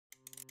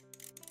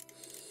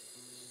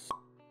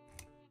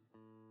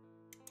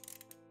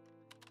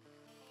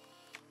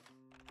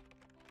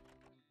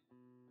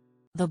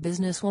The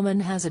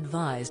businesswoman has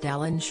advised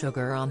Alan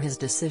Sugar on his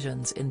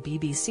decisions in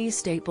BBC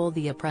staple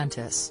The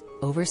Apprentice,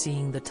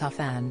 overseeing the tough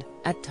and,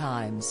 at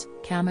times,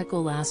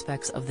 comical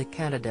aspects of the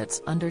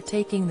candidates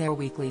undertaking their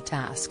weekly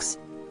tasks.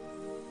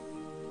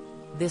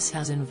 This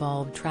has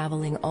involved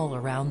travelling all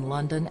around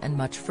London and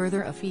much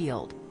further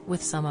afield,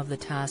 with some of the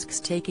tasks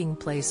taking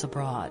place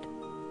abroad.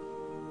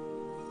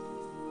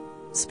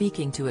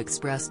 Speaking to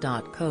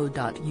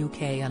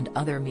Express.co.uk and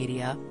other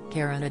media,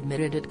 Karren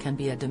admitted it can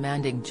be a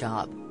demanding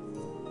job.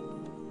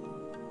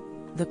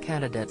 The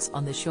candidates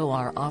on the show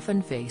are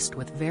often faced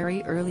with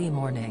very early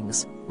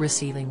mornings,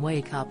 receiving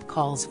wake-up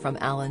calls from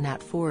Alan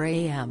at 4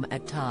 a.m.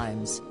 at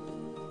times.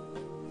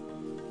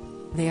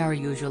 They are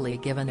usually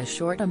given a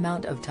short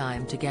amount of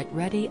time to get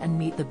ready and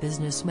meet the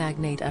business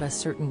magnate at a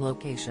certain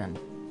location.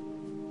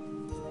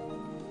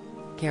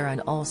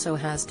 Karren also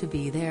has to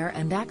be there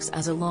and acts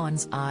as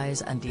Alan's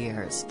eyes and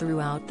ears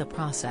throughout the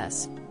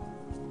process.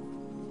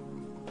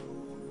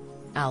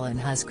 Alan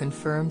has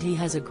confirmed he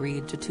has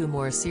agreed to 2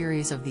 more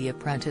series of The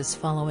Apprentice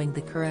following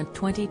the current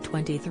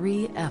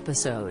 2023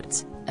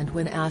 episodes, and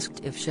when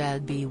asked if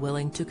she'd be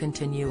willing to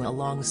continue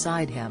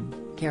alongside him,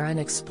 Karren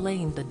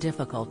explained the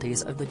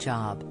difficulties of the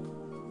job.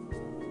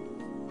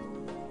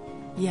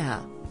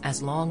 "Yeah,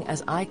 as long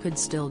as I could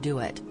still do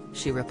it,"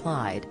 she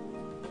replied.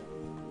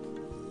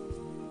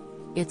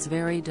 "It's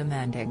very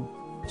demanding."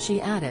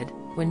 She added,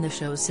 "When the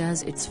show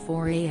says it's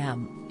 4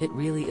 a.m., it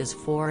really is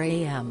 4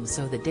 a.m.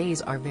 so the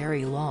days are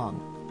very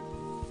long.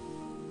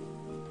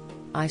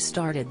 I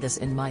started this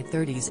in my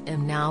 30s,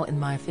 am now in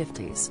my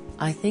 50s,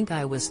 I think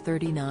I was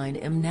 39,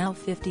 am now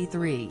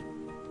 53.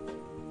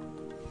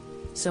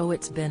 So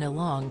it's been a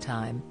long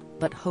time,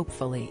 but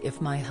hopefully if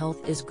my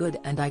health is good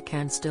and I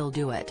can still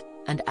do it,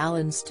 and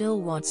Alan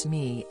still wants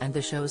me and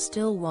the show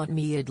still want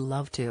me, I'd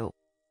love to."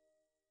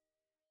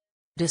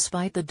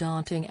 Despite the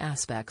daunting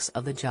aspects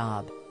of the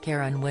job,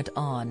 Karren went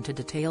on to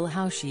detail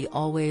how she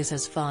always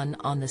has fun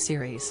on the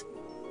series.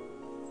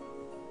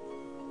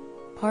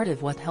 Part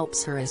of what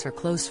helps her is her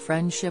close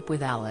friendship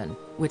with Alan,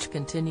 which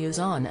continues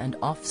on and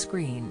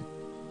off-screen.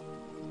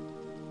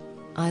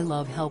 "I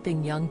love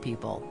helping young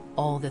people,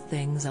 all the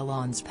things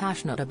Alan's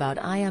passionate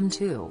about I am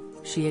too,"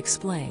 she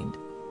explained.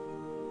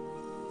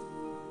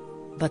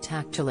 "But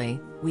actually,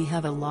 we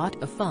have a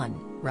lot of fun,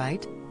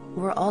 right?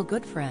 We're all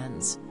good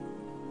friends.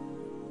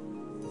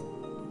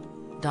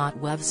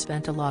 We've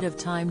spent a lot of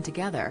time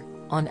together,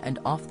 on and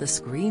off the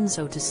screen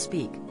so to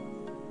speak.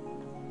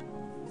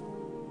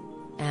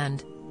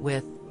 And,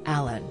 with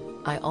Alan,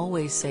 I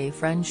always say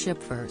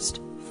friendship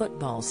first,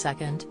 football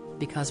second,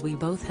 because we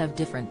both have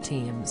different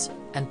teams,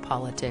 and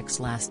politics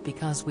last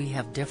because we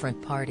have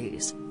different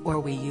parties, or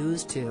we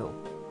used to.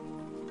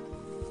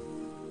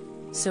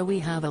 So we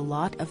have a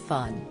lot of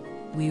fun.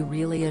 We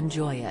really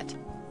enjoy it.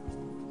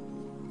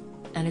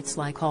 And it's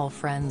like all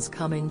friends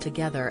coming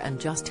together and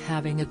just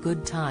having a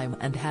good time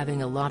and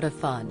having a lot of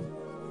fun."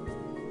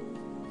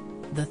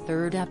 The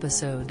 3rd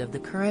episode of the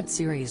current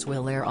series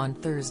will air on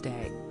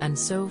Thursday, and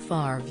so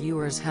far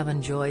viewers have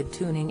enjoyed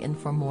tuning in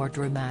for more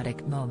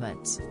dramatic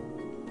moments.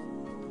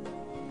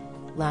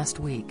 Last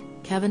week,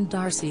 Kevin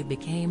Darcy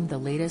became the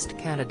latest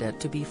candidate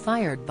to be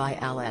fired by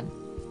Alan.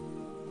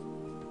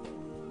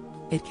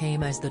 It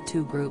came as the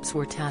 2 groups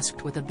were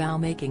tasked with a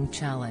bow-making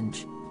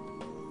challenge.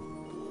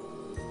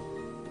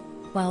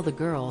 While the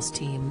girls'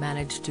 team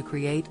managed to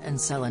create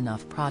and sell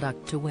enough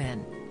product to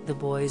win, the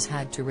boys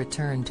had to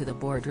return to the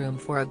boardroom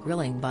for a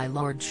grilling by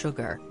Lord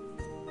Sugar.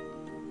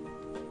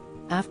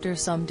 After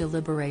some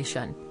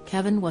deliberation,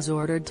 Kevin was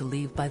ordered to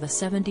leave by the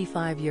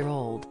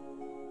 75-year-old.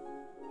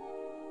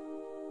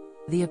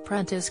 The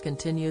Apprentice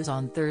continues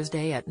on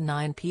Thursday at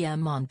 9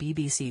 p.m. on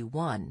BBC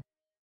One.